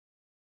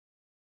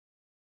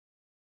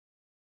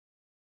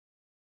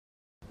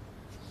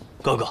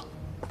哥哥，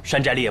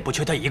山寨里也不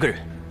缺他一个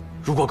人。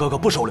如果哥哥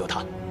不收留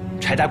他，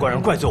柴大官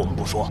人怪罪我们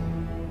不说，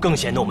更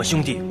显得我们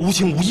兄弟无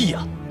情无义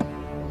啊！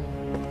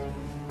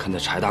看在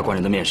柴大官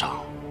人的面上，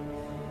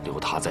留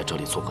他在这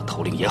里做个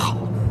头领也好，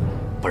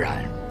不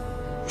然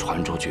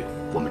传出去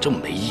我们这么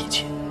没义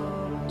气，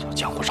叫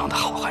江湖上的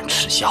好汉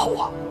耻笑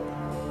啊！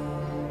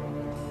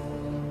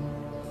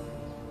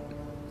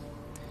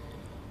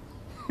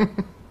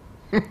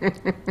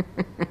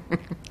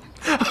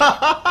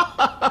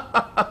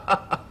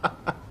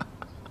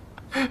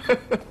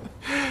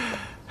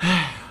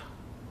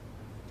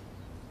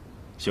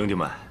兄弟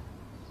们，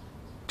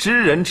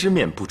知人知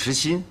面不知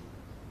心，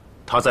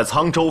他在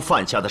沧州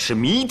犯下的是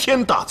弥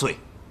天大罪，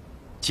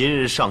今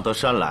日上得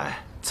山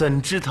来，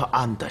怎知他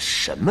安的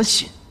什么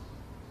心？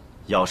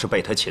要是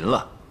被他擒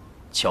了，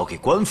交给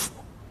官府，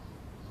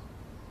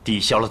抵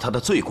消了他的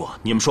罪过，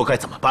你们说该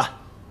怎么办？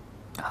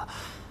啊，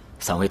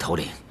三位头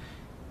领，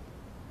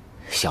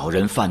小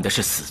人犯的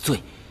是死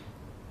罪，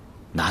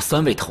那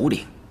三位头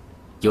领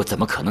又怎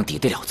么可能抵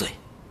得了罪？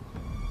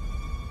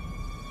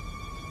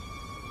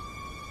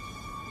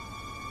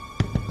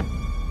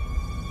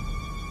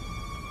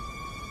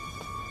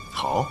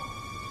好，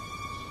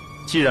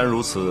既然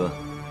如此，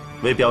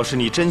为表示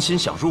你真心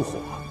想入伙，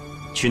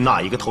去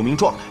纳一个投名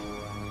状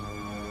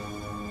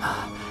来。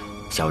啊，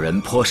小人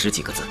颇识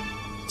几个字，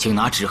请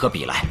拿纸和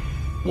笔来，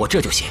我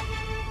这就写。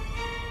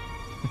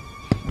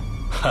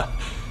哼，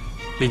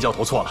林教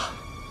头错了，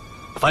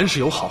凡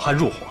是有好汉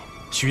入伙，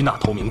须纳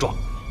投名状。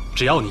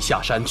只要你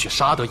下山去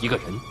杀得一个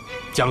人，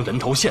将人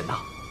头献纳，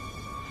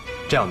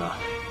这样呢，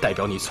代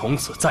表你从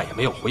此再也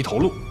没有回头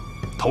路，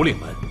头领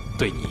们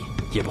对你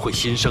也不会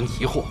心生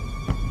疑惑。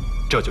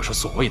这就是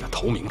所谓的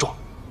投名状。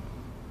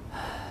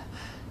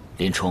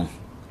林冲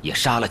也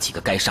杀了几个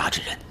该杀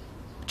之人，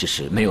只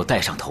是没有带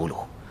上头颅，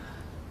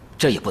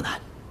这也不难，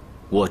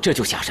我这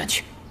就下山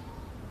去，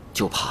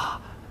就怕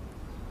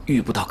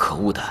遇不到可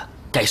恶的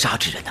该杀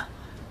之人呢。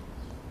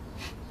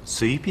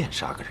随便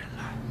杀个人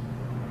来，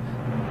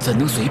怎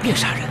能随便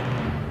杀人？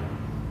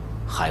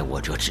害我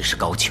者只是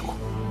高俅，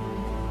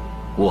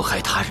我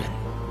害他人，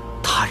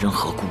他人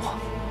何辜啊？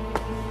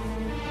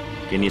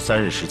给你3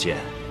日时间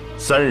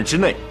，3日之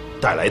内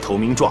带来投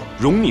名状，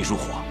容你入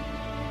伙。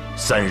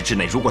3日之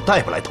内如果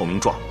带不来投名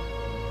状，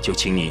就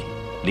请你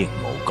另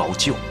谋高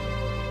就。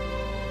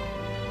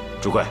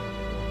朱贵，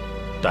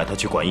带他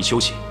去馆驿休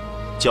息，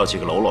叫几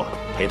个喽啰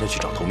陪他去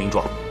找投名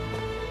状。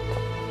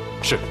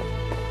是。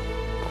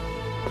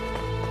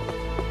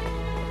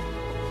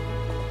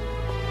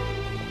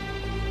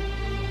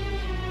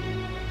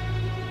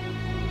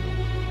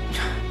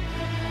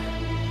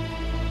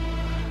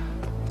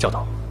教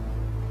头，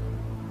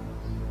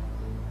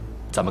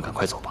咱们赶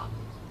快走吧。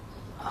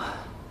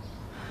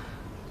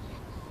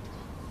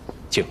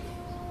请。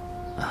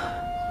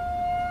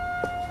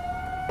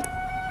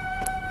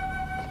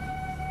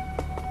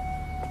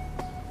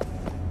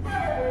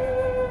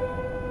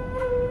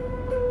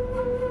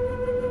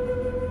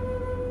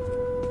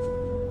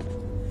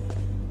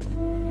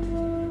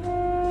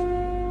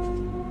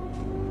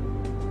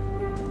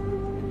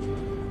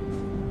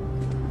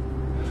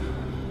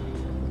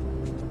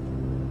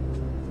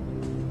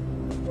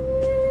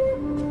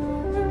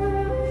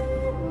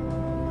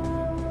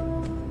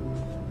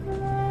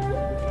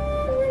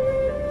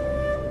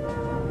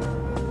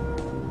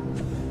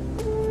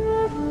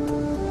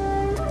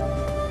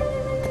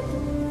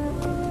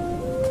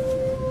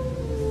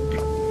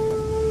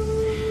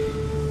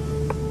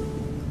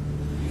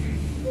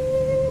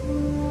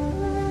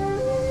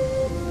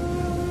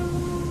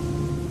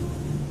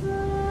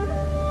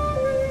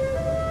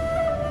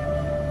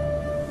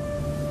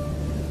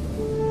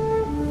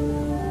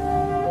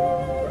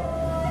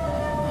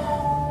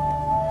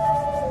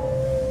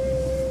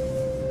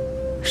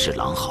是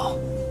狼嚎。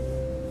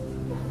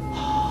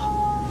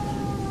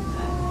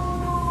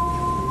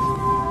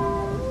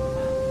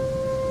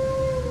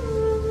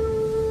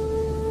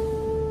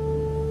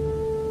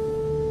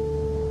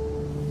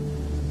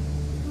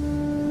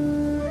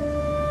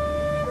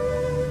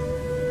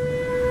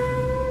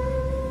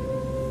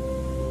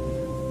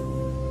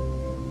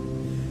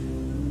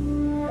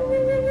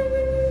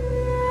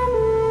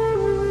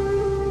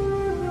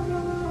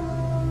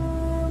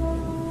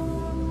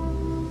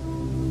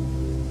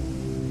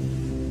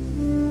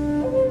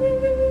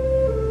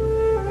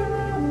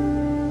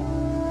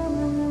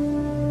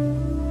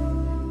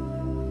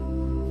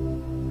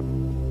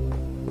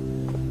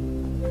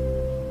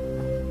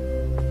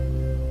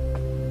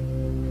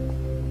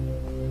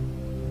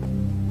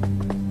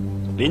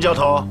林教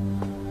头，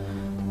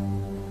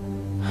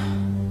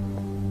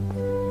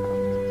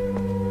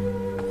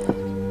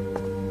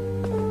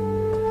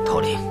头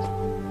领，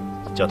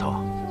教头，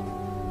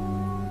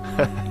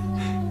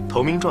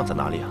投名状在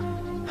哪里啊？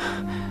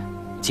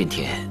今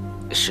天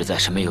实在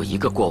是没有一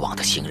个过往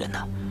的行人呢。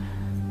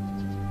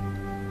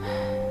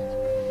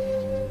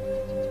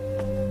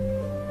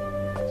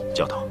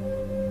教头，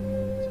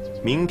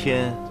明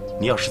天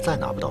你要是再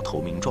拿不到投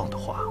名状的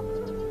话，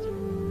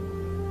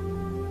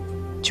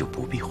就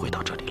不必回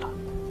到这里了。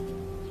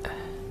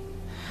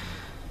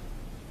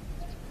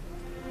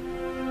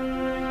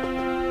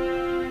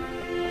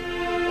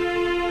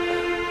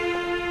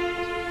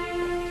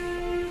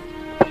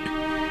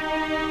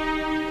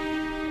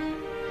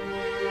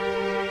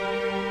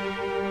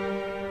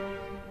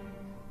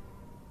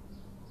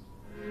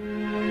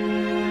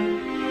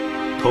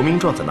投名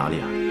状在哪里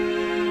啊？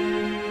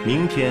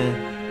明天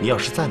你要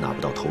是再拿不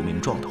到投名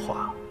状的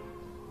话，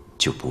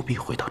就不必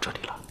回到这里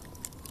了。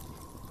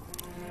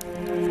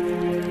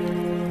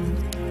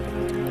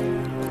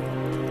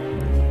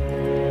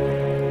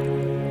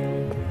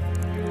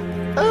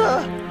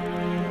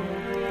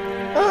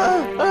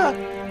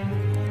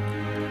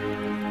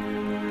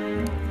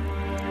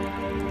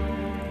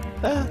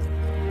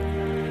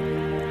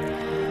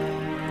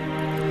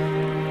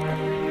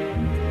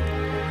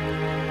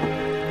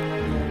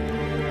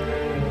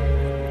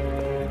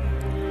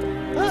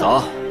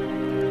走，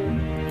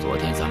昨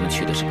天咱们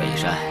去的是北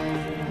山，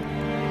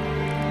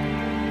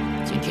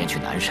今天去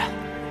南山。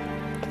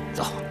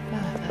走。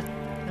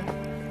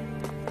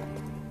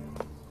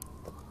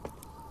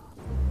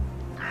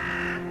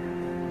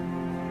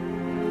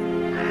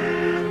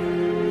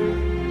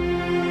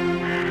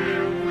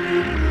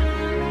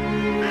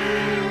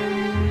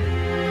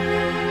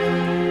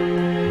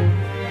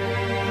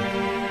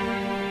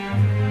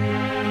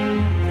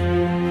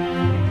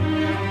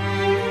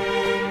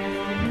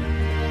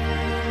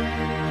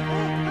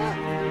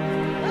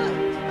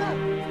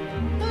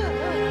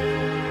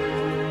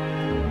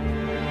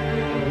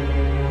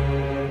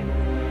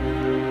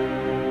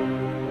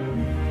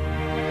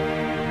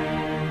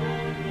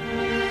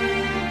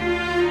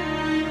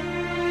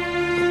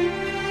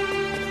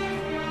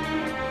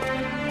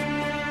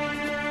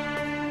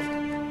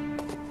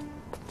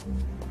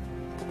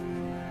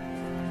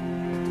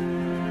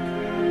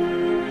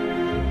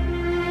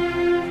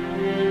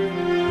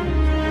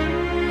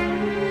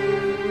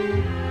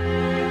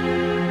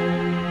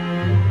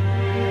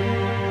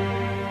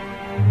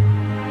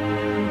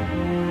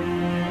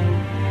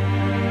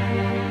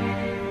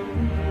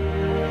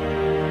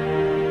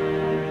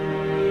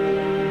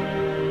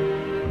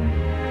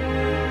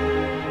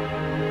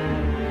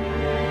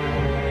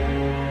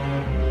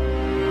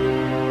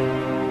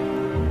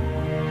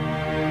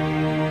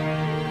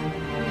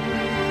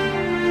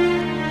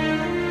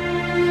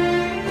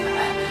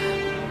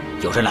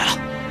有人来了！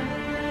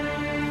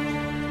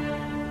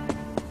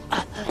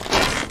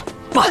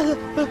慢！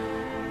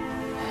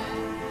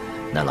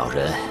那老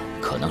人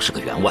可能是个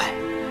员外，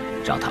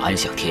让他安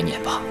享天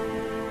年吧。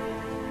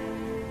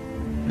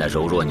那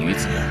柔弱女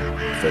子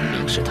分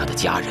明是他的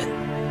家人，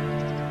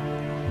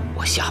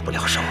我下不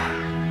了手啊。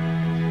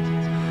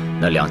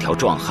那两条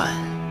壮汉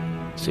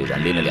虽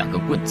然拎了2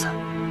根棍子，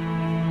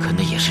可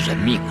那也是人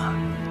命啊，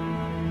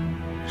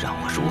让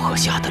我如何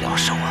下得了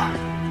手啊？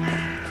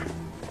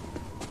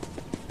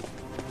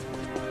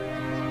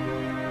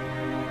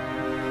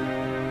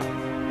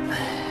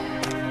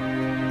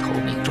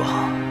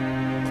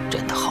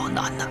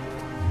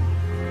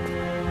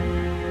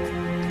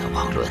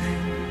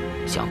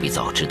想必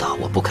早知道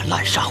我不肯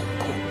滥杀无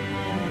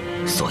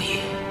辜，所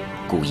以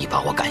故意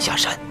把我赶下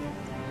山。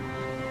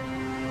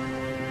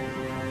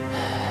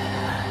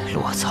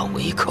落草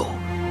为寇，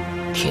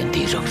天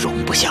地仍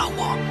容不下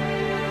我。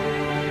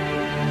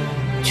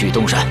去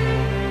东山。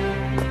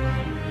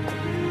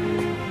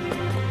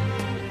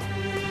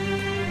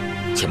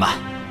且慢，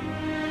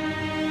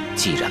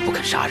既然不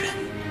肯杀人，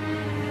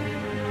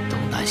东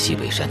南西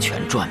北山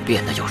全转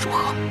遍，那又如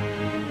何？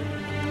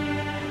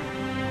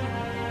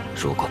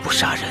如果不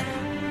杀人，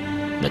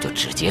那就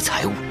只劫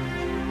财物。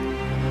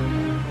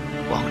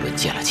王伦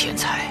见了钱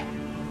财，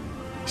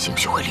兴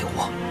许会留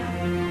我。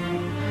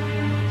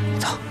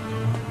走。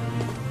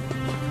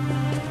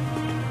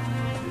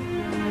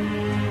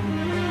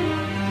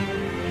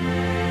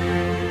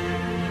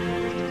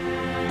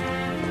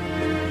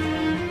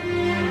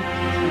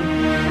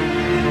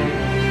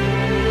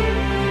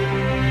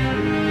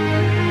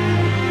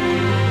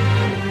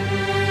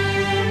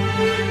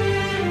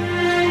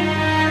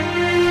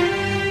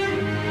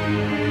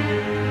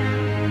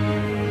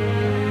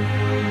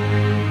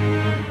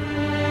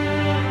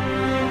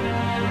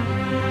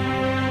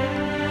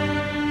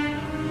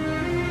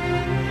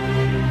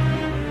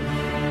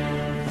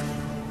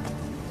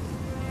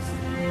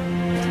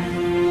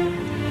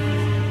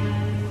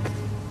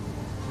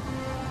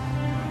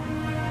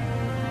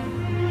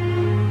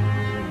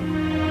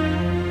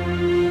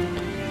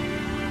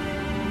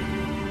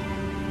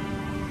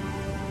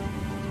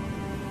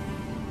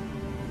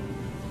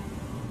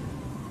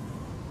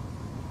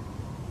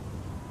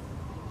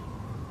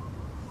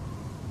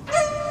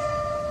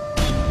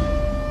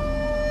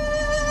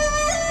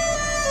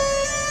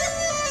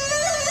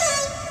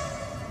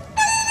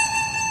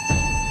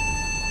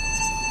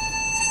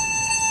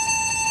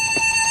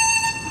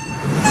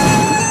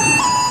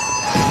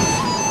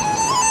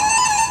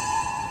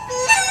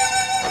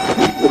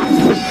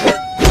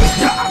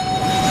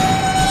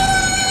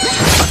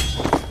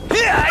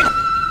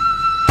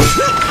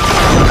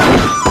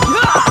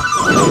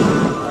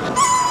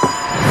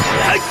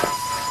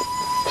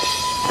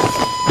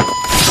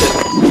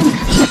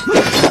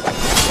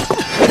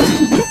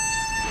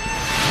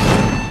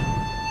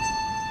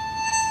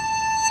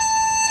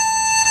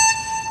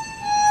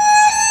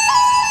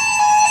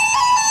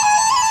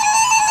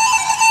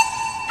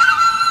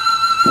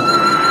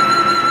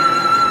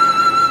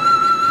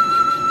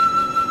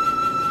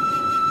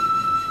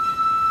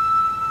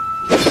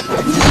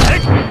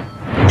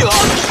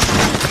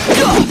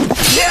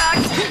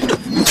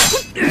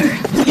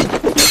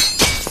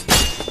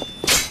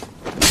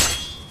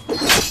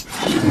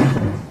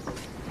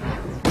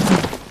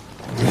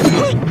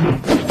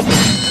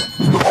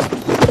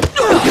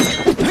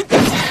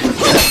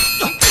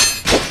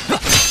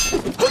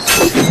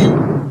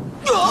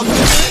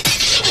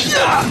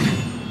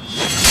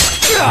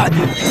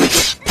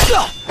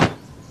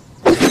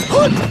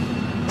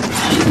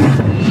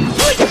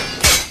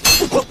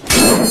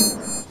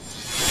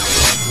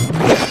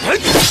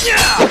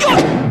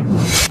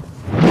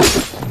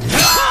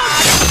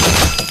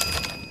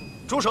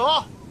住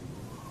手！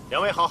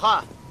两位好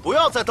汉，不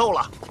要再斗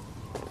了！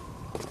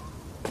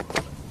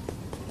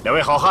两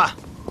位好汉，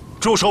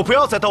住手！不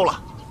要再斗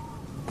了！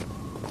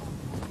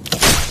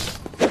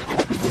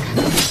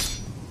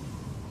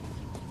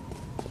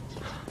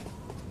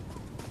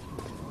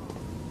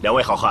两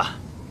位好汉，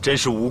真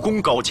是武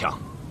功高强，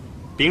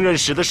兵刃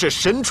使的是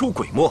神出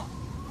鬼没，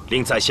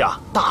令在下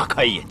大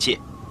开眼界。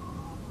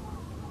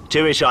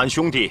这位是俺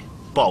兄弟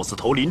豹子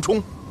头林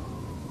冲，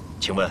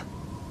请问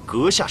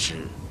阁下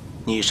是？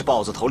你是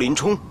豹子头林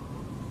冲，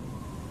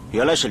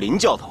原来是林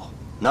教头，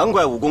难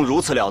怪武功如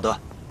此了得，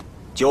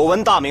久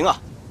闻大名啊！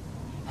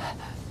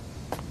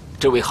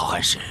这位好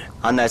汉是？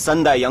俺乃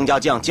3代杨家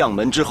将将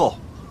门之后，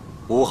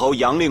武侯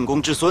杨令公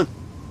之孙，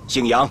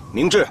姓杨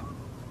名志。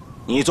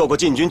你做过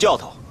禁军教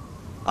头，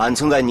俺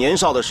曾在年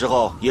少的时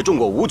候也中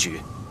过武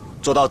举，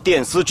做到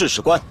殿司制使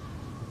官。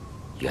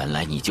原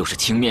来你就是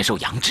青面兽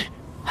杨志，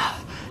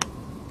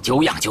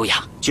久仰久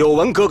仰。久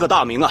闻哥哥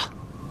大名啊！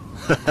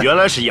原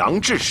来是杨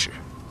志士。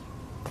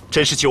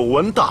真是久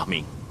闻大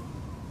名。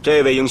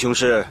这位英雄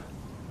是？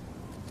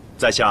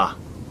在下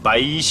白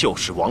衣秀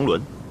士王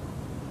伦。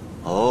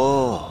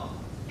哦，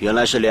原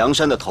来是梁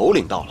山的头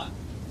领到了，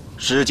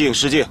失敬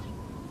失敬。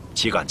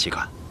岂敢岂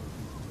敢。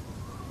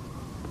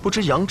不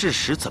知杨志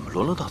士怎么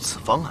沦落到此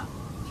方啊？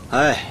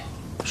哎，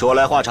说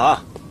来话长。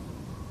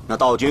那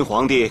道君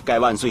皇帝盖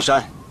万岁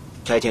山，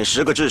差遣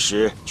10个制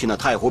使去那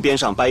太湖边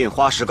上搬运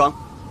花石纲，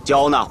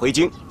交纳回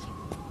京。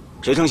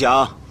谁成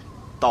想，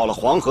到了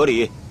黄河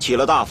里起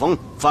了大风，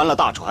翻了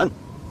大船，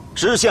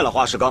失陷了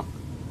花石纲。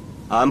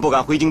俺不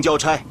敢回京交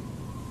差，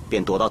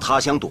便躲到他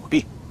乡躲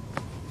避。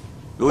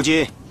如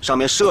今上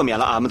面赦免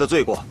了俺们的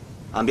罪过，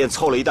俺便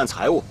凑了一担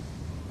财物，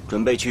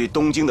准备去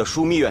东京的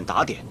枢密院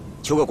打点，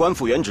求个官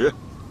复原职，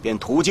便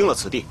途经了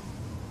此地。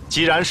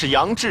既然是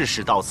杨志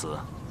士到此，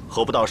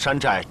何不到山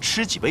寨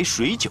吃几杯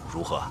水酒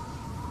如何？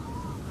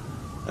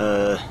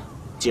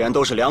既然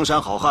都是梁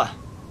山好汉，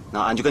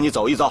那俺就跟你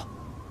走一遭。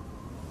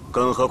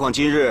更何况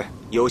今日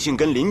有幸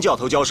跟林教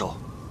头交手，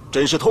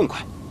真是痛快，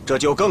这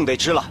酒更得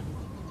吃了。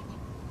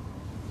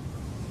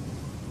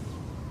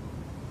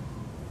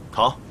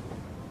好，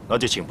那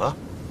就请吧。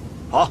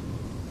好。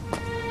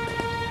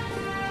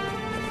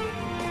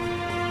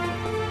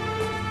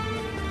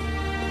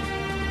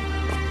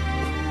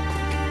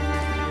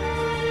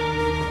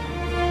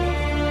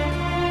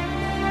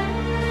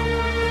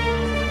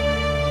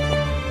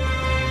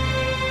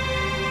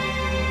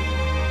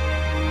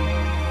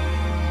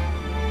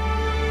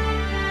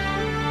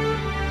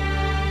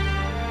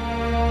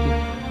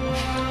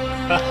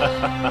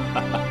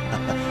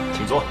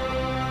请坐。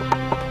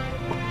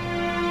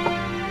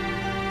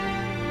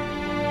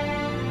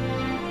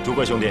诸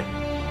葛兄弟，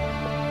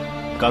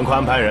赶快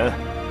安排人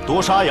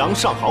多杀羊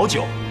上好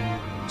酒。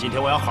今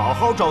天我要好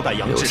好招待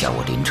杨志。留下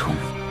我林冲，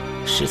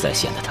实在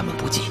显得他们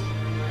不济。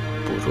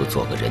不如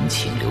做个人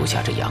情，留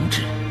下这杨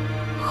志，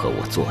和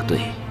我作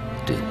对，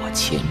对我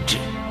牵制。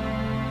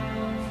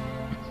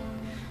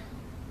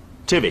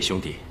这位兄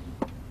弟，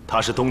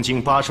他是东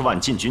京80万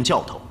禁军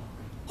教头，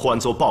唤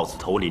作豹子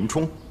头林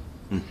冲。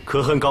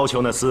可恨高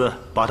俅那厮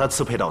把他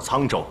赐配到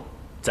沧州，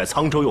在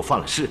沧州又犯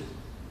了事，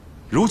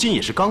如今也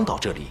是刚到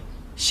这里，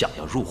想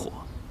要入伙。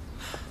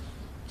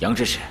杨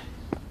志士，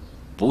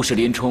不是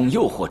林冲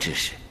诱惑志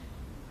士，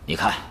你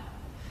看，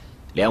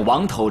连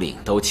王头领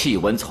都弃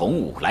文从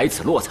武来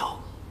此落草。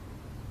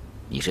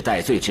你是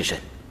戴罪之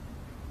身，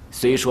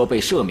虽说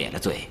被赦免了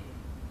罪，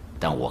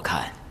但我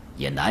看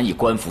也难以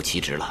官复其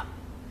职了。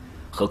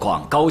何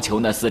况高俅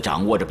那厮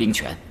掌握着兵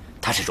权，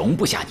他是容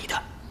不下你的。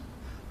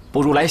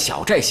不如来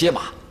小寨歇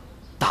马，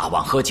大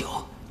碗喝酒，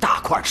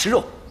大块吃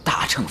肉，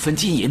大秤分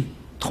金银，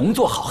同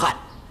做好汉。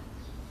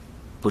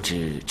不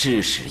知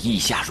志士意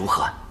下如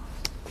何？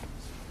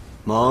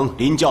蒙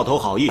林教头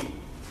好意。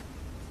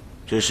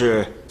只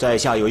是在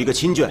下有一个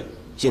亲眷，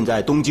现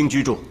在东京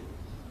居住。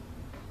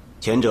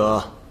前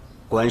者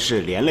官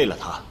事连累了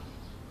他，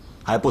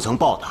还不曾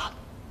报答。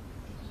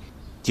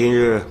今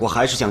日我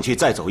还是想去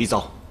再走一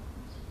遭，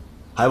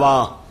还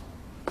望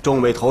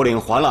众位头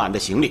领还了俺的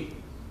行李。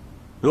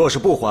若是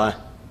不还，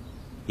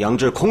杨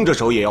志空着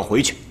手也要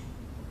回去。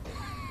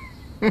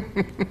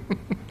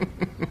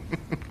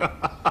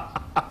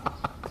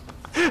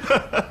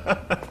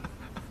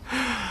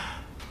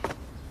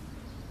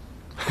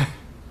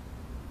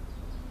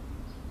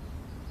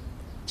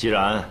既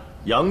然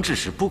杨志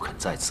士不肯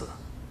在此，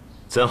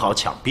怎好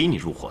强逼你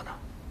入伙呢？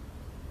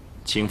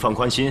请放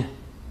宽心，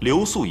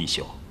留宿一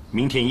宿，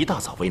明天一大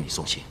早为你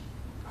送行。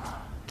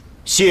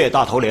谢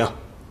大头领。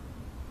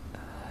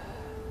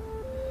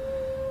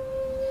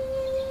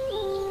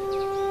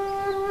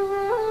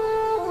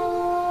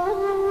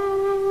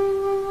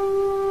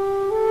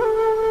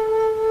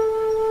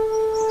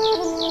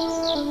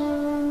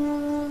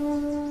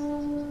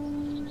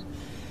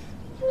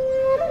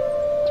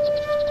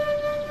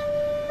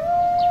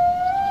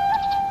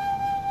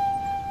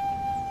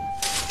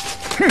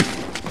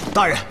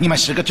大人，你们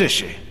10个智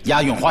士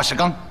押运花石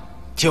纲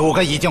，9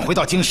个已经回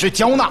到京师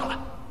交纳了，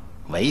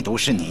唯独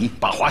是你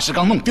把花石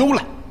纲弄丢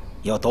了，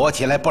又躲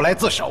起来不来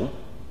自首，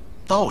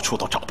到处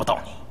都找不到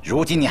你。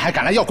如今你还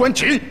敢来要官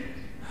职？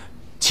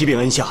启禀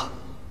恩相，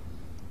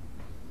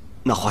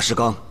那花石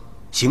纲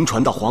行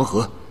船到黄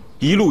河，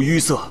一路淤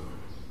塞，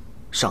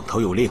上头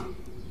有令，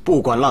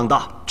不管浪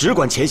大，只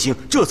管前行，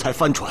这才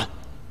翻船。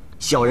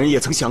小人也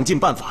曾想尽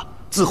办法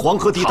自黄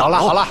河底打捞。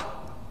好了，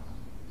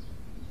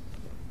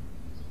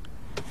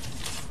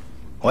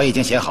我已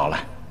经写好了，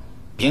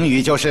评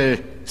语就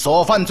是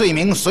所犯罪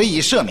名虽已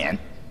赦免，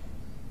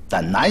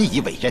但难以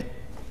委任，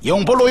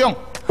永不录用。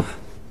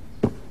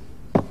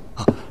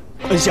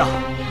恩相，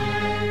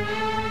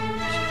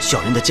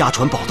小人的家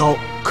传宝刀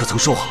可曾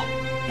收好？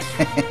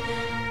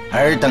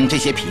尔等这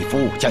些匹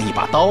夫将一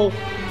把刀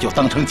就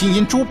当成金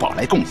银珠宝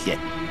来贡献，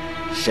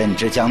甚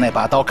至将那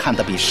把刀看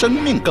得比生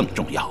命更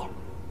重要。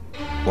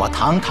我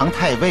堂堂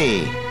太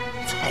尉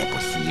才不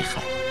稀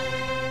罕，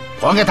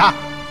还给他。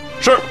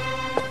是。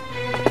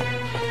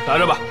拿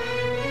着吧。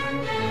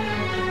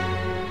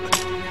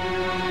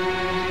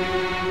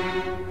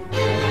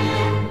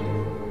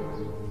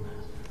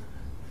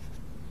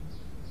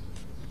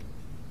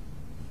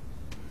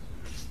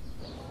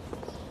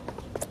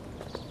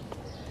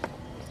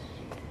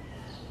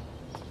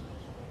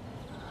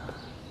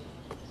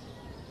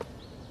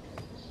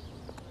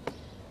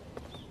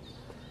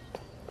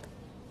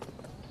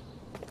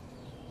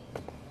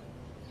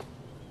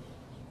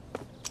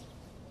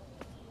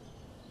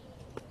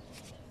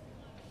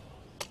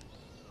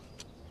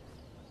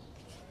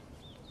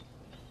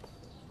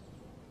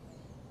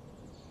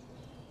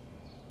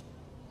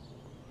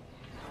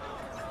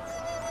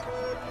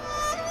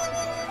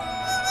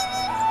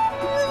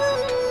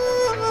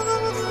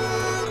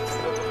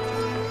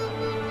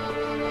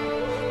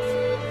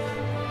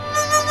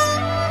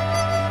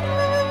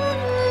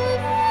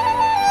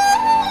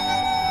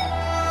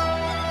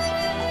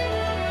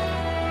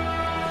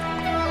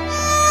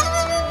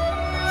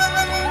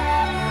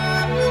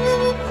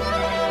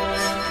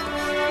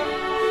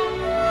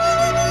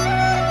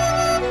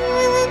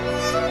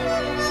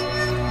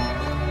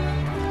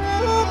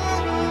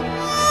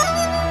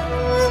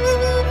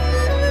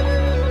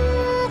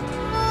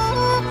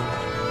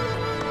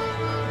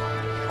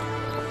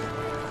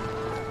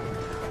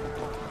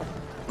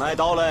卖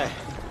刀嘞！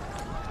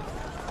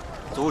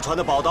祖传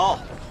的宝刀。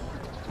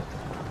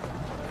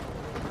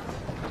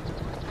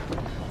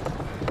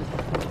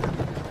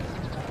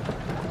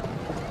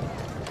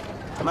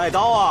卖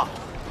刀啊！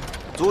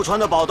祖传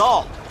的宝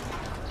刀。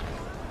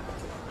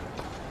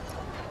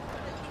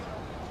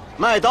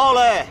卖刀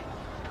嘞！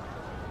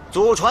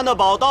祖传的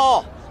宝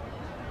刀。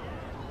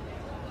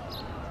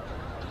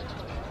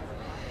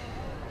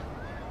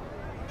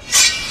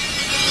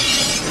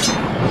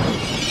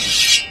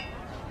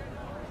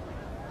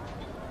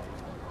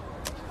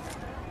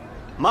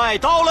卖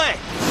刀嘞！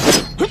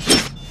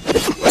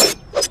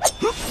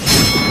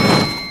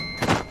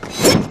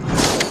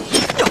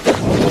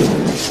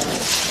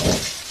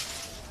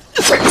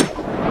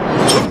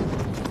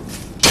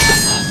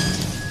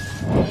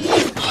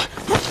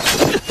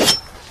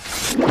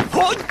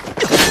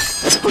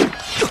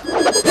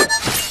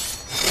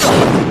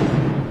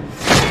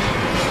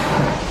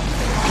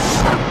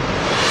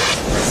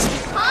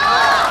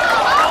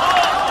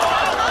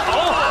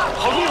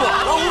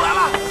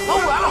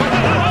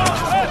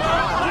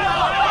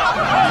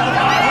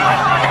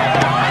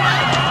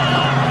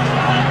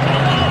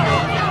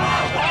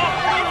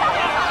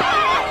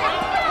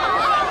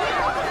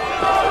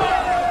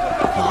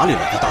哪里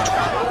来的大船？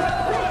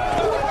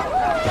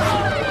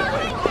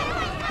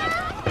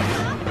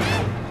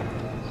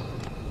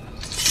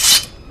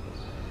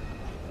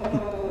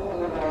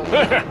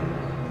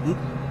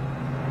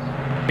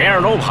别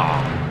人都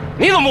跑，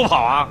你怎么不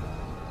跑啊？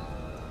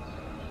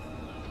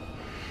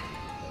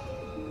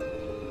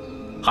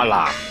汉子，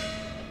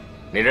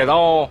你这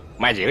刀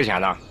卖几个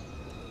钱呢？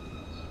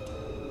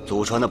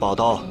祖传的宝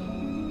刀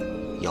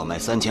要卖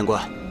3000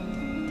贯。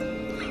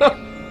哼，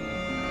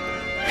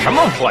什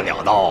么破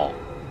鸟刀，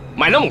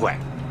卖那么贵？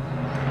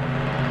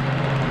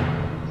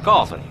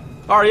告诉你，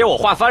二爷我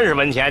花30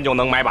文钱就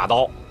能买把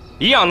刀，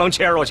一样能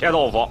切肉切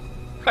豆腐。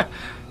哼，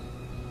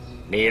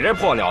你这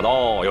破鸟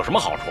刀有什么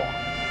好处？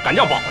敢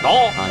叫宝刀？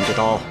俺这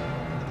刀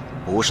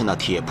不是那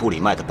铁铺里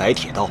卖的白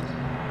铁刀，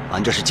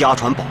俺这是家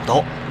传宝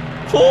刀。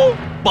哦，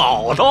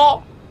宝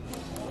刀？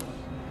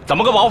怎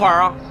么个宝法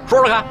啊？说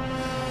说看。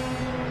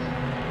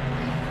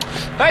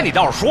哎，你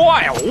倒是说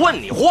呀！我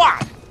问你话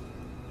呢。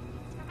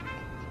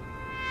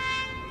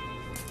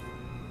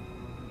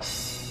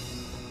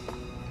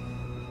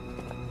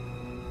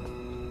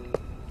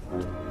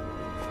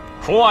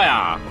说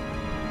呀，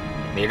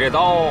你这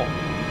刀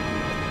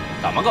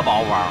怎么个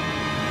宝法？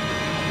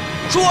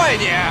说呀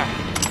你！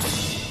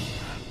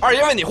二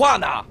爷问你话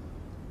呢。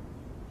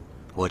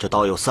我这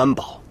刀有3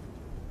宝：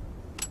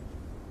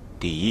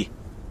第一，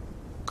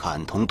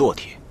砍铜剁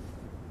铁，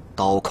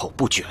刀口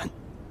不卷。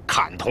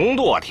砍铜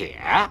剁铁？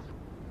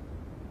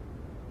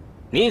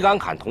你敢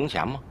砍铜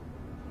钱吗？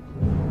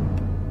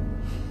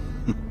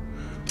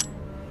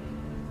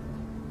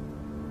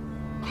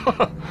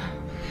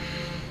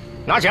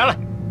拿钱来。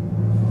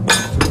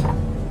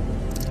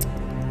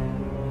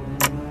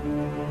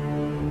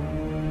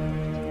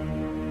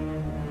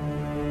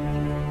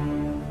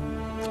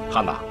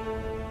汉子，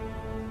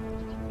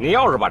你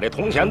要是把这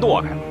铜钱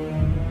剁开了，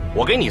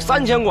我给你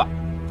3000贯。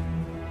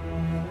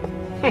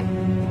哼，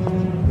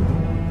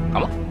干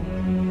嘛？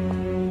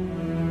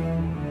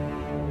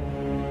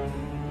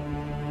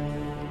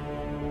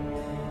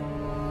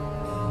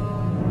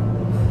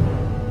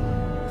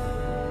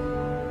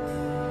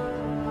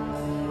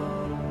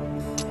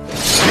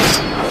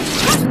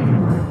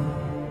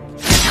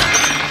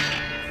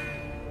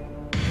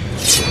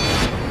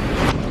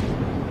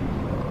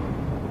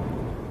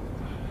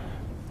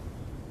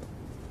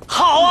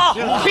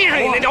闭上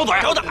你那条嘴！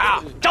找打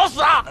啊！找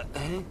死啊！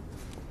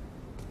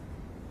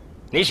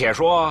你且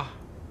说，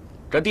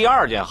这第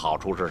2件好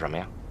处是什么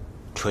呀？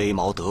吹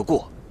毛得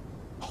过。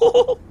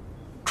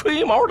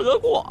吹毛得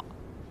过，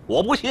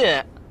我不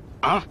信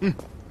啊！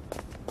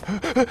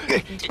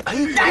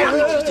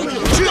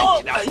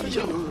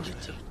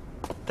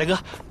大哥，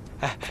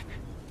哎，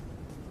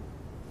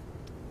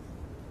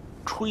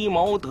吹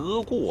毛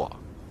得过，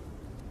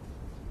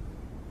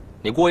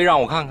你过去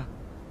让我看看。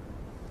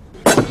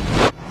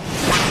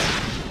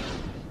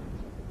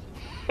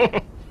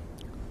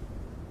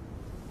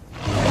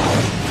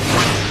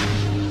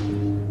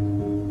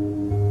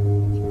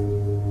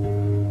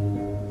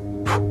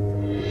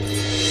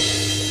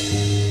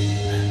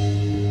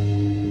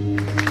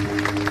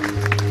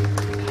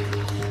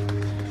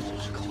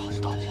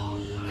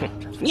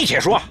你且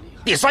说，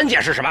第3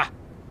件是什么？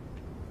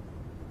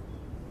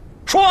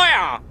说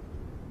呀！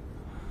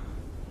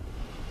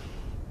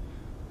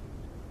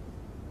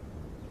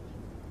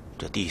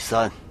这第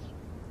3，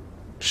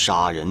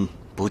杀人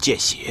不见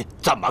血。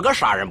怎么个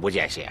杀人不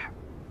见血？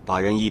把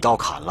人一刀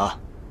砍了，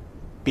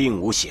并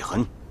无血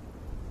痕，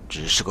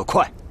只是个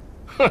块。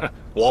哼，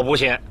我不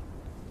信。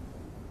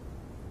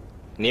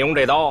你用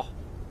这刀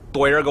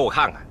剁一人给我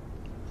看看。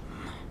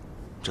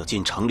这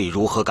进城里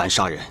如何敢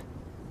杀人？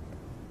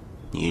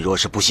你若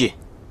是不信，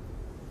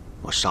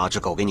我杀只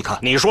狗给你看。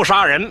你说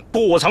杀人，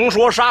不曾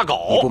说杀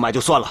狗。你不买就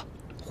算了，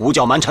胡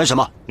搅蛮缠什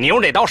么？你用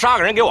这刀杀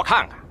个人给我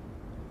看看，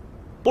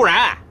不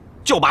然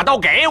就把刀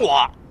给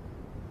我。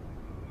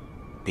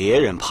别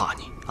人怕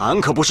你，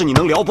俺可不是你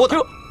能撩拨的。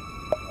哟，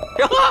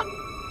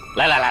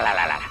来，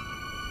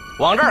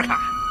往这儿看，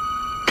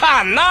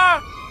看呢。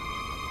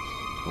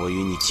我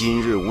与你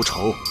今日无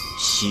仇，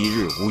昔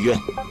日无冤，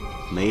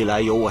没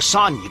来由我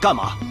杀你干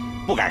嘛？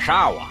不敢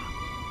杀我。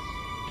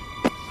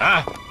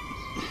啊，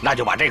那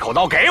就把这口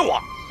刀给我。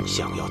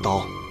想要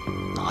刀，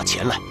拿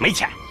钱来。没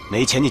钱，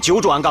没钱，你揪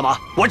住俺干嘛？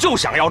我就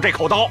想要这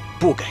口刀，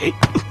不给。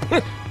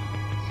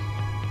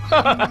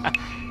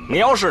你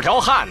要是条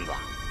汉子，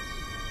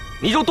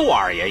你就剁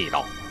二爷一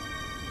刀。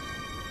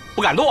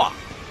不敢剁，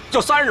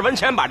就30文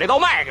钱把这刀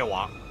卖给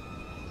我。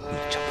你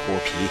这泼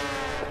皮，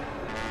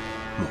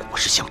莫不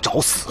是想找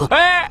死？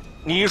哎，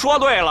你说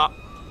对了，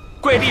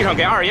跪地上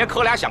给二爷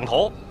磕俩响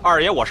头，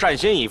二爷我善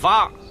心一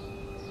发，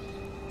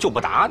就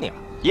不打你了。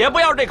也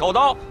不要这口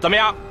刀，怎么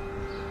样？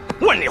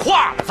问你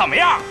话了，怎么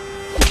样？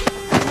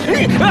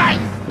哎，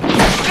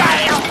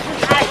哎呀，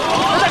哎，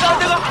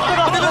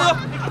大哥，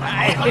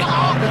哎，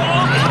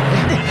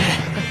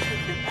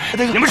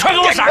你们全给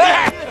我闪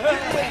开！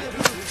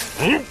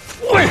你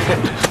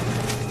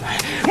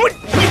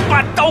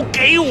把刀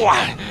给我！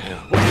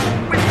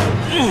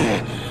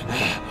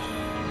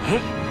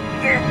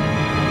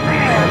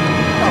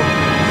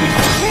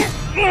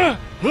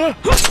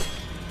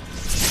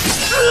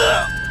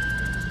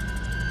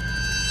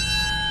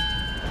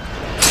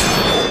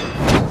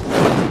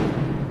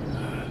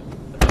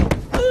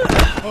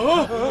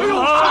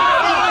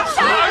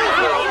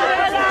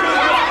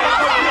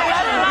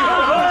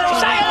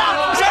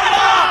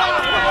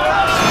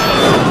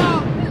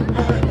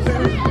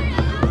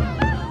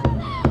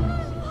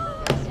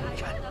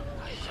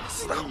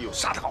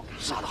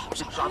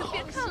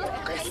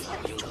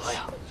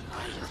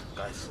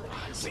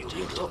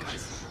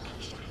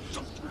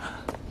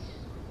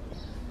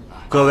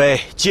各位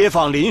街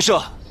坊邻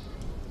舍，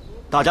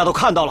大家都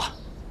看到了，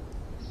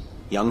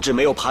杨志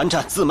没有盘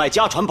缠自卖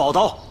家传宝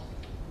刀，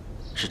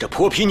是这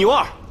泼皮牛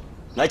二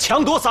来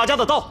强夺洒家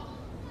的刀。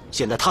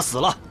现在他死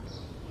了，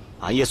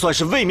俺也算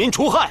是为民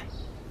除害。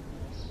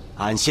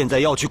俺现在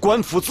要去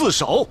官府自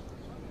首，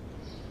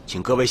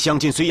请各位乡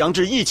亲随杨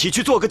志一起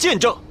去做个见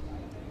证，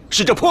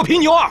是这泼皮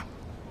牛二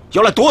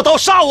要来夺刀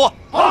杀我。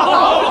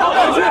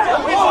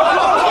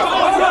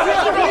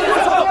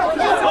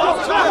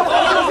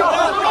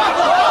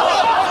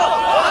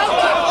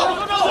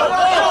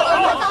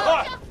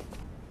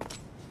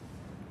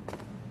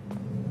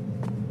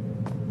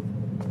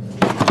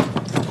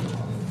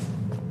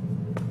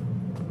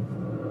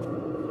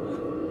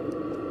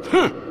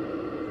哼！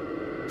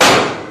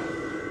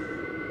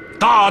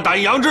大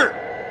胆杨志，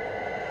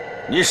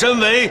你身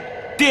为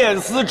殿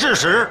司制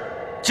使，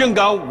竟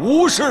敢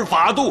无视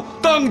法度，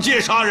当街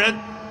杀人，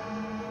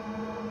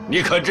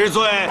你可知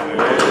罪？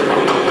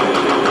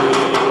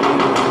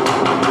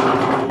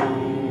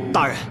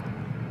大人，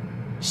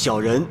小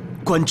人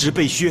官职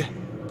被削，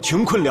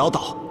穷困潦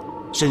倒，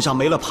身上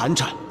没了盘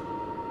缠，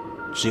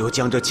只有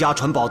将这家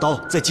传宝刀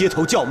在街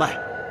头叫卖。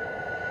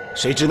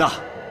谁知那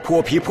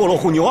泼皮破落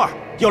户牛二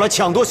要来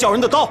抢夺小人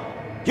的刀，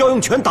要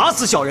用拳打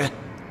死小人。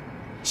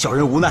小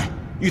人无奈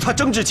与他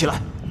争执起来，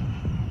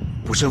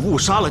不慎误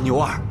杀了牛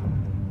二。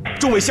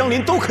众位乡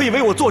邻都可以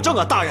为我作证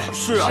啊，大人。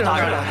是啊，大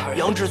人，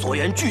杨志所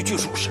言句句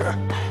属实。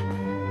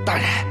大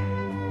人，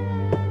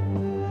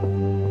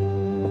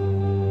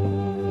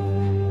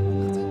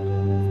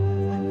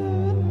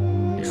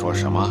你说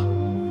什么？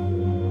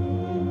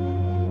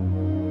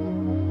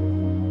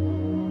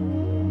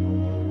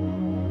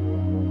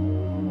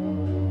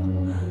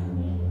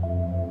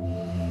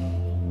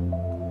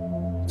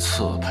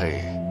赐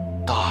配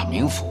大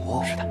名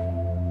府？是的。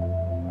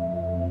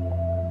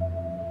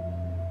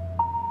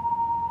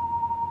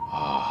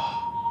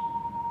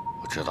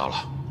我知道了。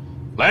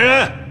来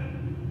人，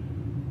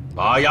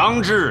把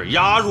杨志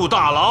押入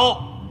大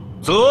牢，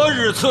择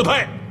日赐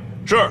配。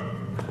是。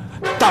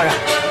大人，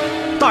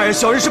大人，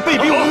小人是被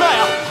逼无奈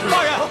啊！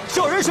大人，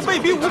小人是被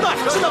逼无奈，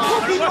是那泼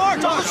皮牛二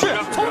找的事，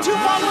从轻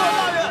发落啊！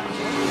大人。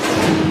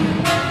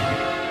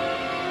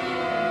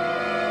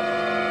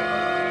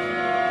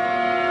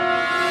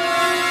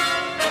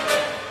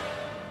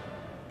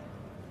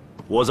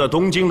我在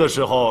东京的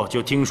时候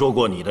就听说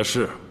过你的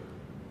事，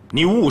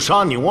你误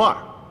杀牛二，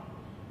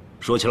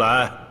说起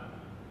来，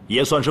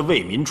也算是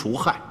为民除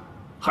害，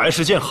还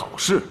是件好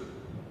事。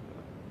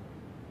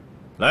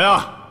来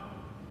啊，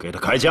给他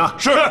开枷，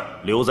是，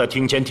留在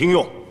厅前听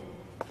用。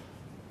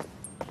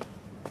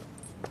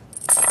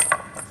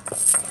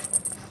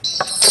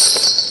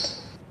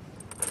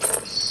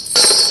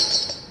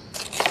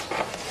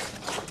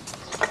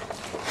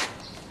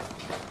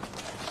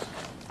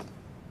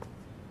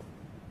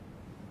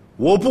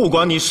我不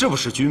管你是不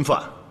是军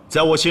犯，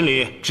在我心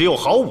里，只有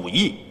好武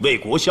艺、为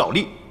国效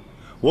力。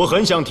我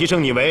很想提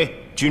升你为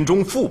军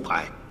中副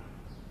排，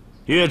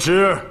月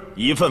支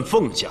一份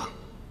俸奖，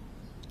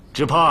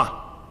只怕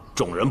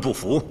众人不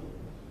服。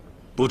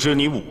不知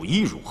你武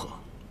艺如何？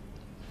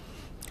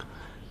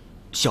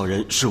小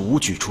人是武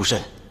举出身，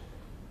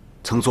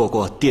曾做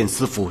过殿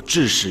司府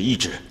制使一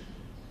职。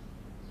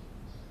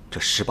这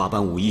18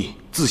般武艺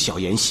自小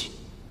研习，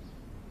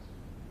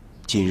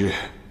近日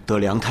得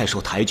梁太守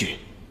抬举，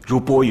如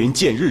拨云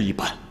见日一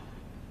般。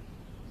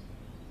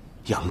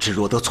杨志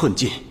若得寸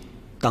进，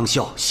当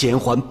效衔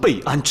环备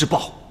安之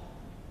报。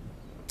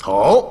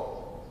好，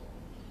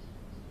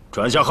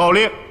传下号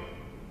令，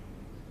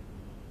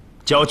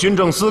叫军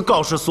政司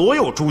告示所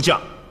有诸将，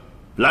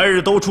来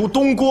日都出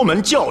东郭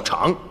门教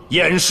场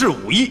演示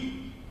武艺。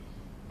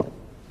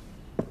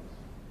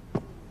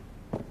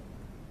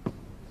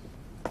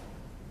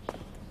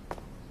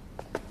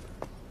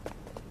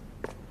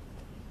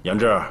杨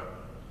志，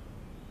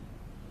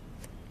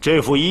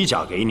这副衣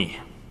甲给你。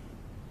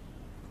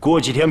过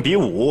几天比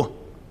武，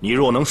你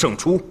若能胜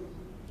出，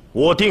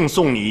我定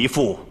送你一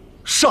副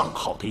上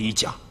好的衣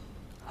甲。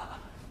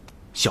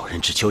小人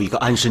只求一个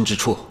安身之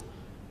处。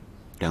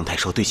梁太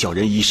守对小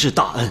人已是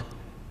大恩，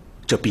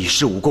这比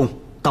试武功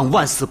当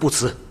万死不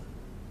辞，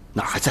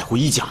哪还在乎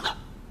衣甲呢？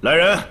来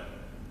人，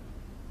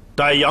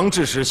带杨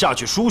志使下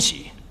去梳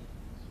洗。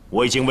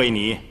我已经为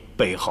你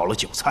备好了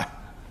酒菜。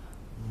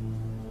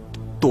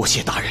多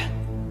谢大人。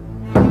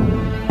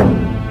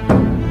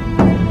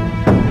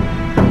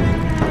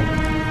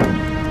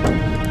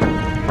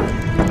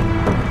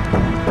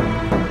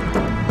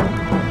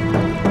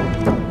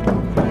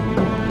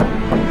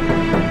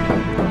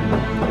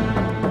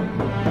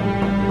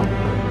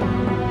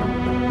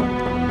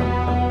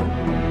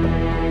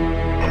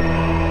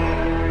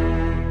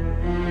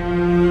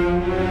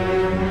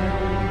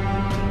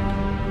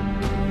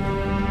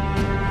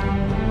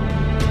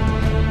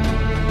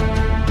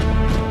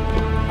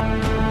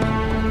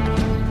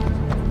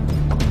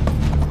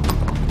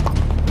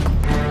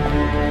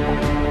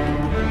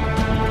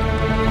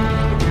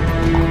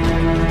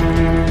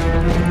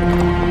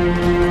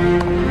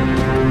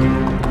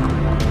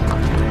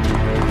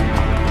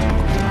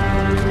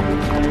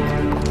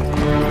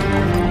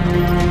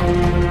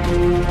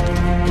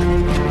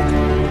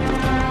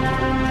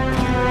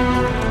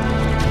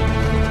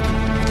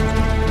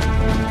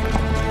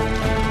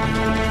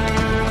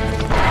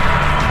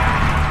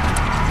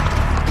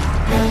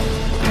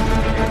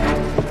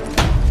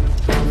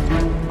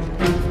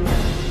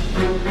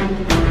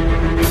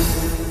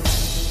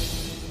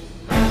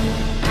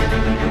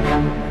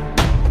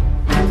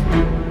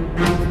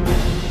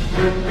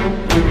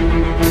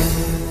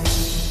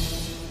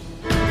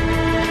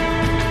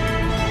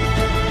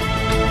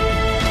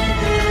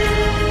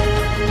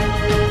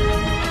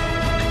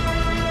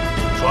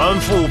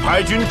副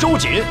排军周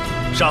瑾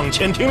上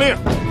前听令。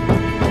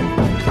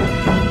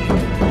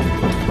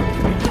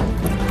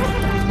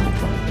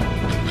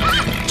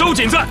周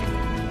瑾在，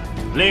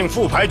令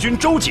副排军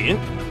周瑾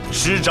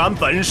施展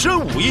本身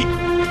武艺。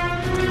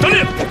得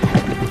令。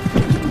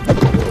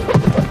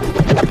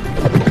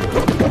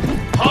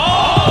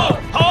好，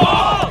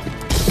好。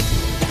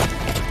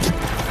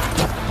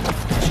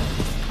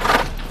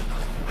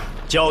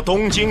叫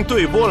东京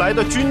对波来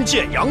的军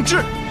舰杨志。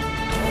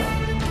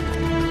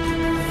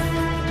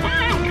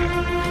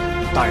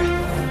大人，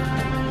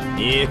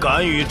你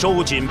敢与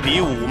周瑾比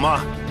武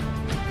吗？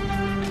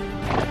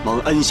蒙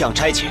恩相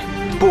差遣，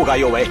不敢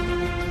有违。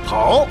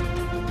好，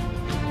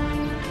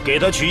给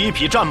他取一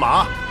匹战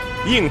马，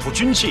应付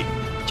军器，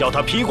叫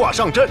他披挂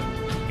上阵，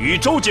与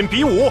周瑾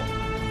比武。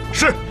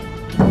是。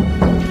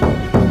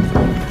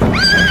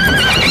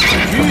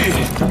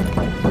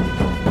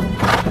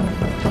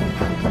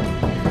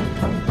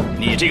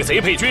你这个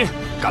贼配军，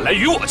敢来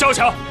与我交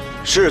枪？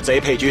是贼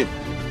配军，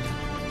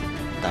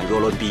但若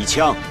论比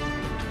枪，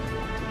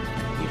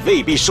你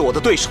未必是我的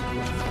对手。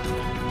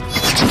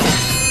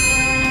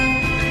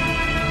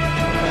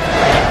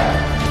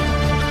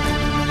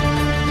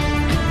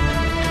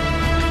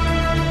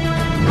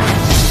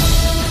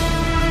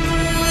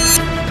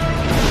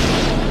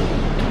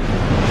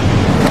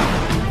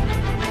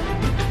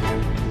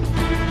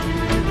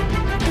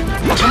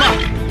什么？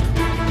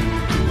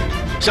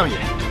相爷，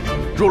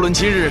若论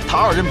今日他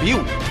二人比武，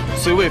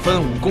虽未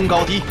分武功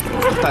高低，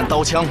但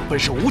刀枪本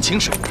是无情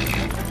使用，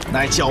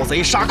乃剿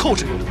贼杀寇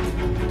之用。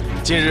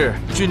今日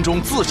军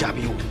中自下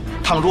比武，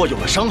倘若有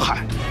了伤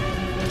害，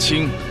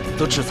轻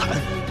则致残，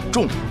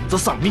重则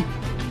丧命，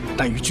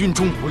但于军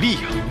中不利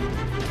呀。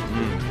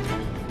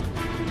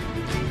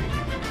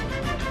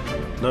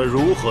那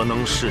如何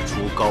能试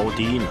出高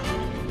低呢？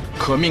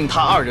可命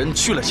他二人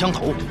去了枪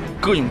头，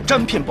各用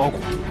毡片包裹，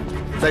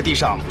在地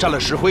上沾了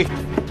石灰，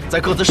再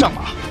各自上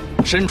马，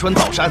身穿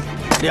道衫，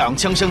两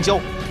枪相交，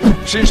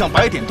身上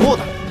白点多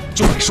的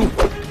就会输。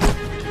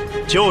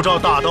就照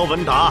大刀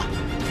文达、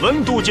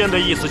文督监的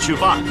意思去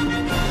办。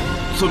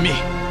遵命。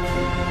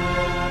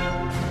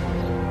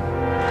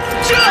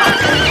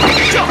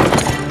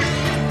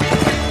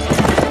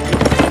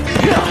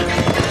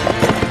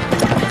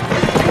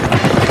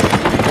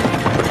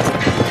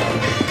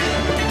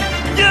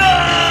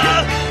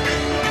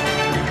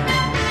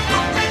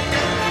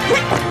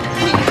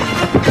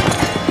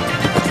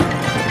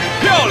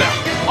漂亮！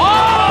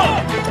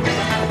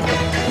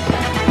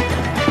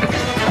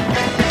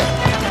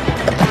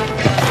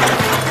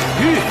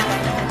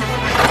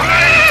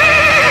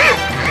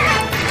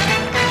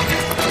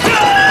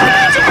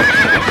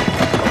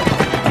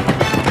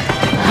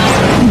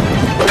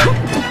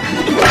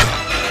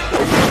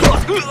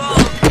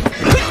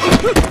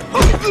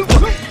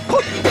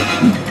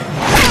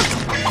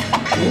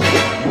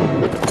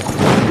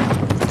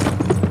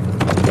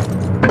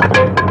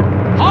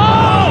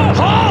好！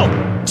好，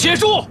结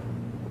束。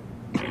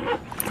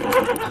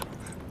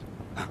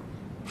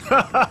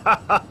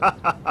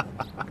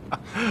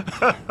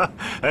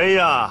哎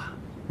呀，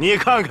你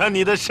看看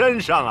你的身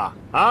上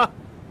啊，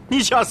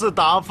你恰似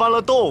打翻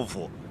了豆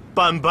腐，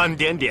斑斑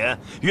点点，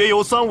约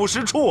有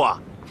30-50处啊！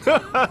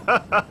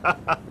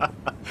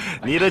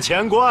你的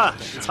前官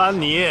参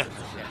你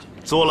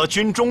做了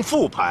军中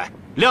副牌，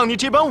量你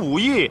这般武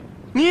艺，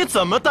你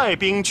怎么带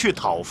兵去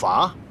讨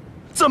伐？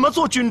怎么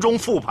做军中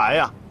副牌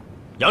呀？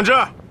杨志，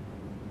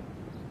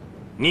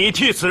你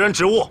替此人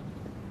职务。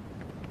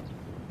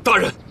大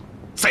人，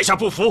在下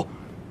不服，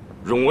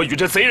容我与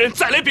这贼人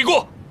再来比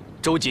过。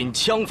周瑾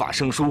枪法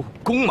生疏，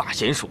弓马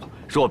娴熟，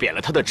若贬了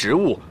他的职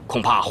务，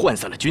恐怕涣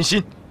散了军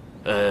心。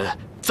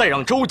再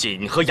让周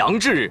瑾和杨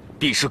志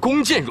比试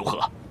弓箭如何？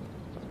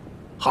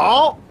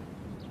好，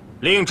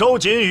令周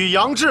瑾与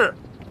杨志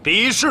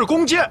比试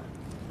弓箭，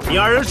你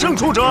二人胜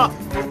出者，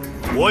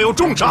我有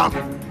重赏。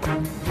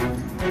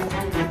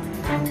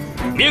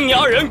命你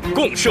二人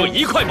共射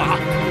1块靶，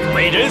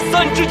每人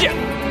3支箭，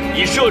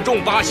以射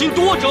中靶心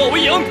多者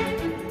为赢。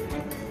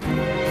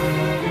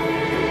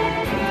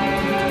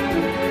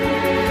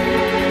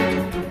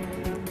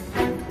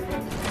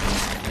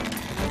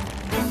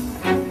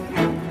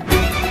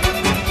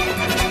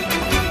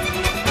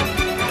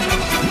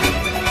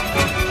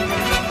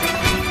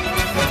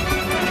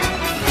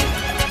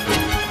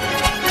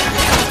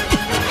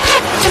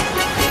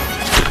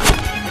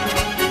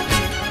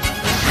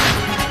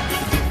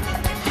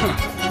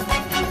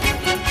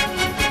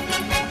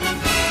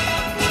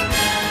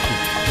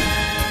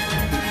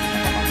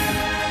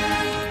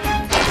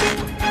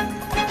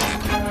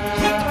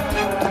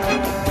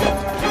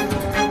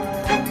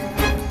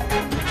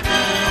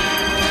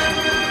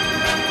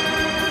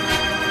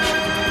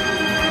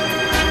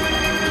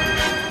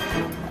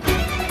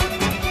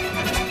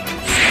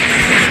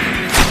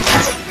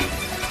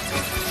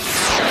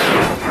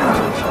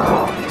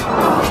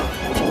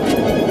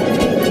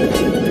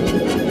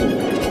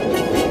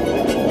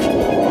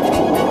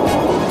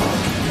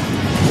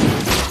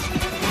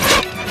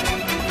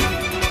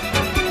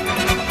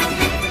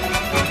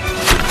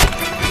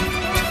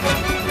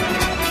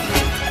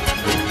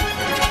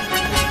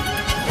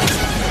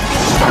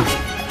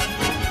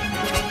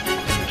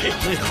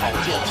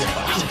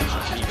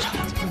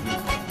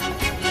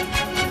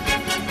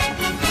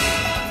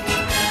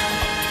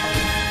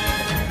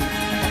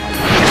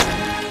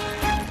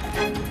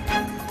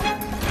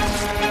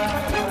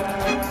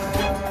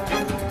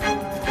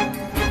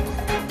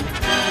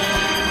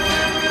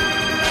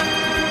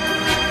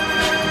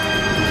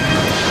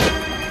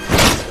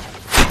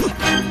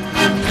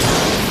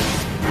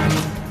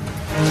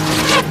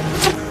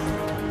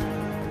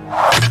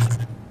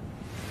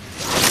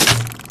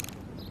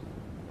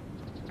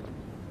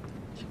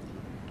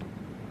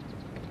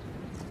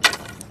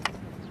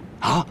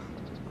啊！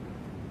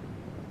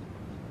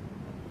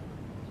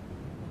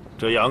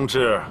这杨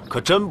志可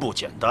真不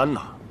简单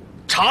呐！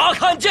查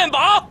看剑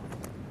靶，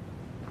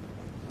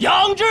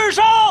杨志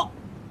上。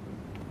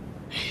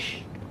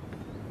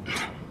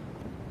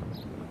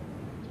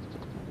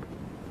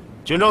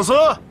军政司，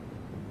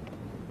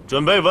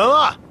准备文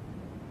案，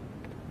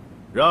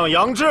让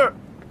杨志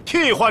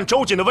替换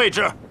周瑾的位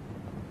置。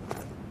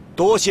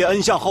多谢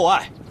恩相厚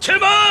爱。且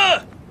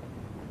慢。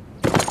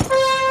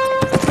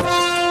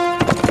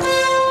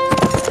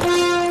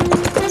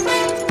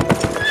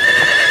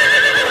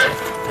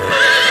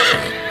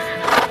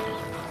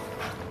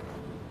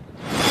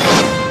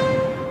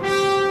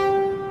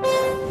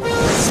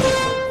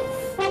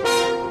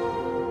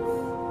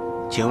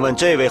请问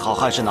这位好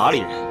汉是哪里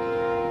人？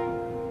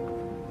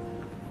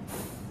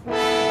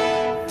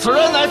此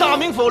人乃大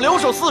名府留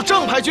守司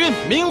正派军，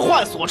名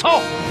唤索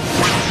超。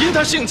因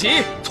他性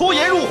急，拖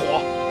延入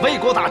伙，为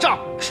国打仗，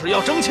只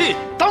要争气，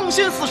当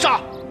先厮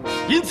杀，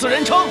因此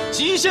人称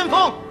急先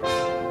锋。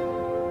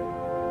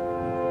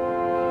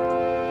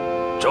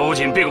周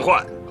瑾病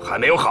患还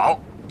没有好，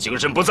精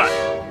神不在，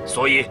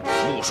所以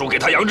部署给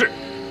他杨志。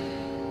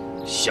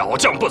小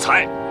将不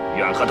才，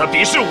愿和他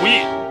比试武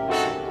艺。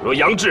若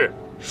杨志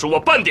输我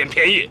半点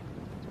便宜，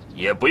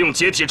也不用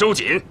接替周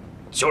瑾，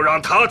就让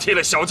他替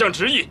了小将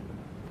之意，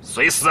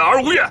虽死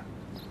而无怨。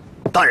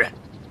大人，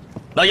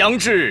那杨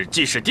志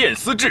既是殿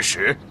司制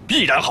使，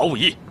必然好武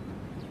艺。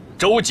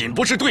周瑾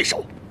不是对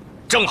手，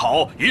正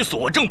好与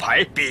索正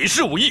牌比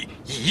试武艺，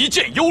一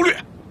见优劣。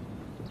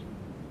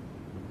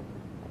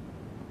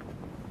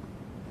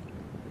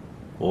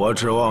我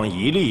指望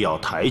一力要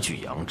抬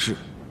举杨志，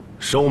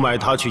收买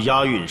他去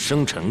押运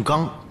生辰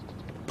纲，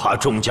怕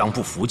众将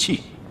不服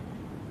气。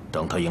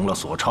等他赢了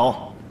索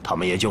超，他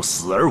们也就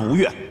死而无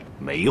怨，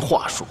没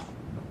话说。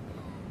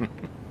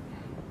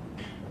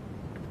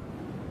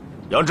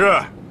杨志，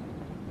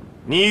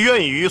你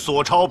愿意与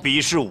索超比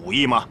试武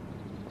艺吗？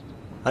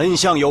恩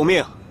相有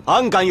命，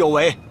安敢有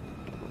违？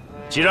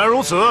既然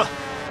如此，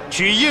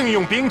去应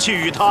用兵器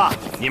与他，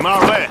你们二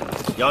位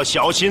要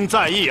小心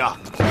在意啊！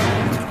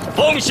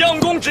奉相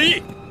公旨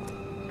意，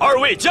二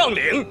位将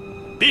领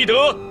必得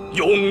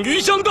勇于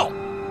相斗。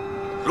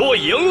若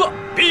赢了，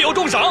必有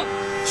重赏；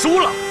输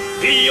了，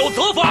必有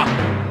责罚。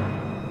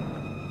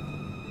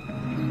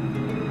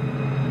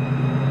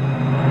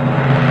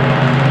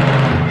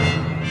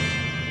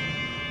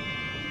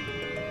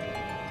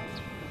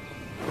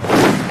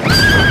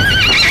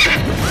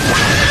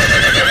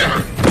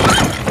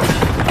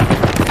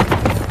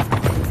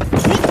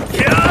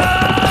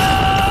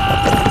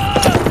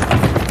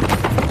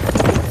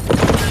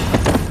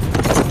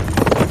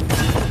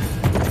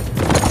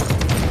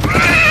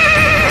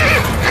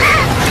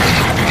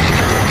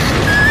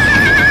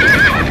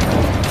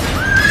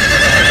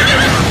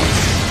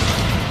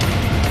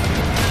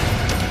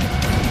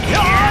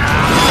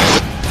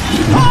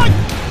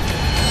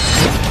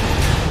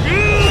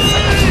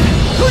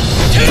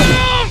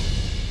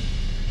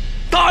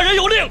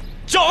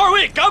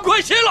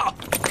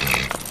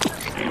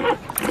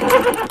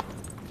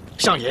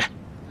相爷，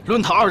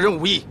论他二人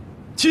武艺，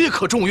皆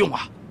可重用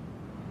啊。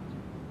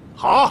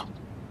好，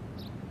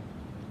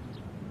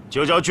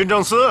就叫军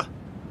政司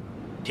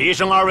提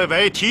升二位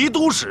为提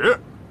督使。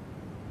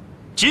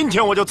今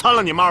天我就参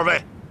了你们二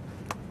位。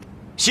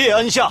谢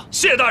恩相，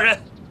谢大人。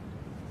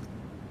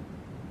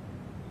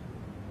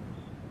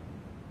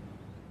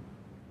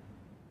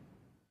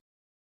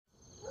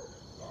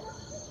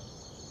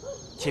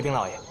启禀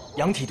老爷，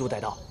杨提督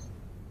带到。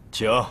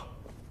请。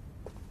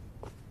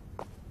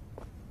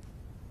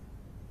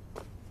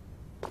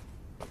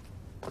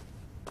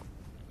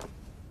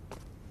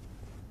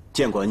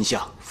见过恩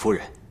相夫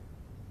人。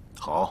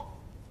好，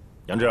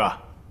杨志啊，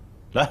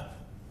来，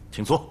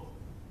请坐。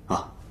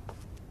啊。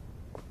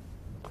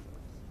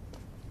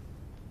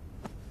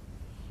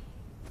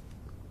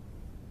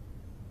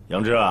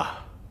杨志啊，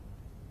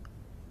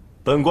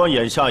本官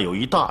眼下有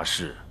一大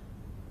事，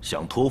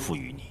想托付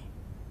于你。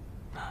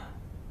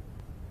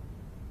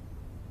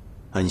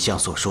恩相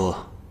所说，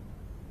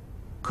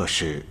可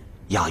是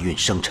押运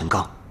生辰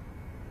纲？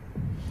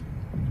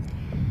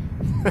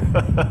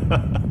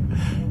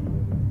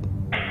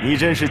你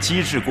真是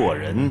机智过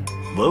人，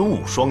文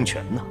武双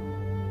全呐！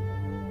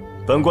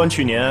本官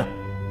去年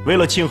为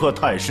了庆贺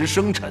太师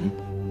生辰，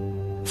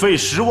费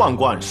10万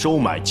贯收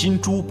买金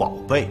珠宝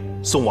贝，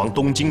送往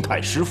东京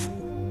太师府。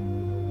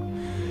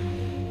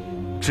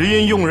只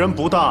因用人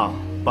不当，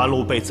半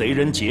路被贼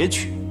人劫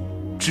取，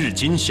至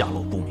今下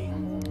落不明。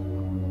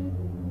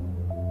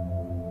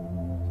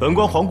本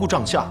官环顾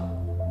帐下，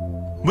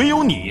唯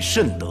有你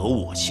甚得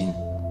我心，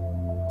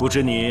不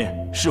知你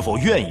是否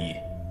愿意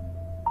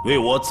为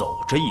我走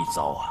这一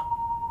遭啊？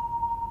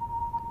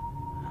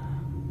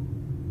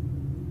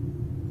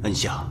恩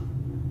相，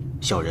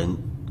小人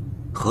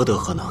何德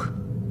何能，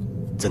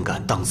怎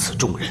敢当此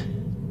重任？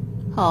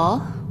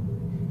哦，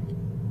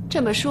这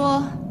么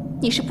说，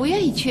你是不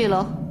愿意去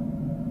喽？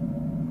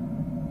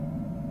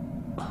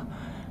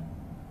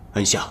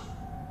恩相，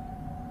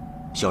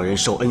小人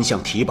受恩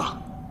相提拔，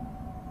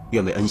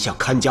愿为恩相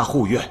看家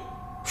护院，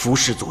服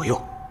侍左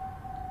右。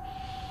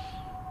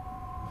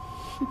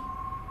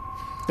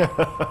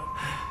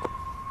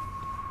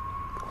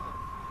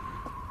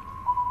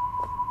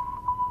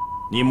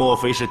你莫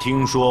非是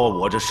听说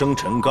我这生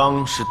辰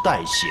纲是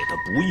代写的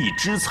不义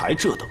之财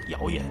这等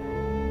谣言？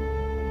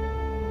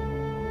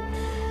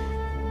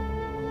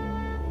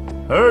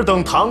尔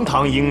等堂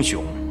堂英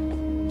雄，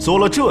做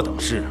了这等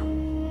事，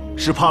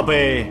是怕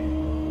被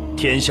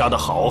天下的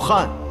好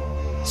汉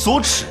所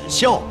耻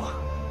笑吗？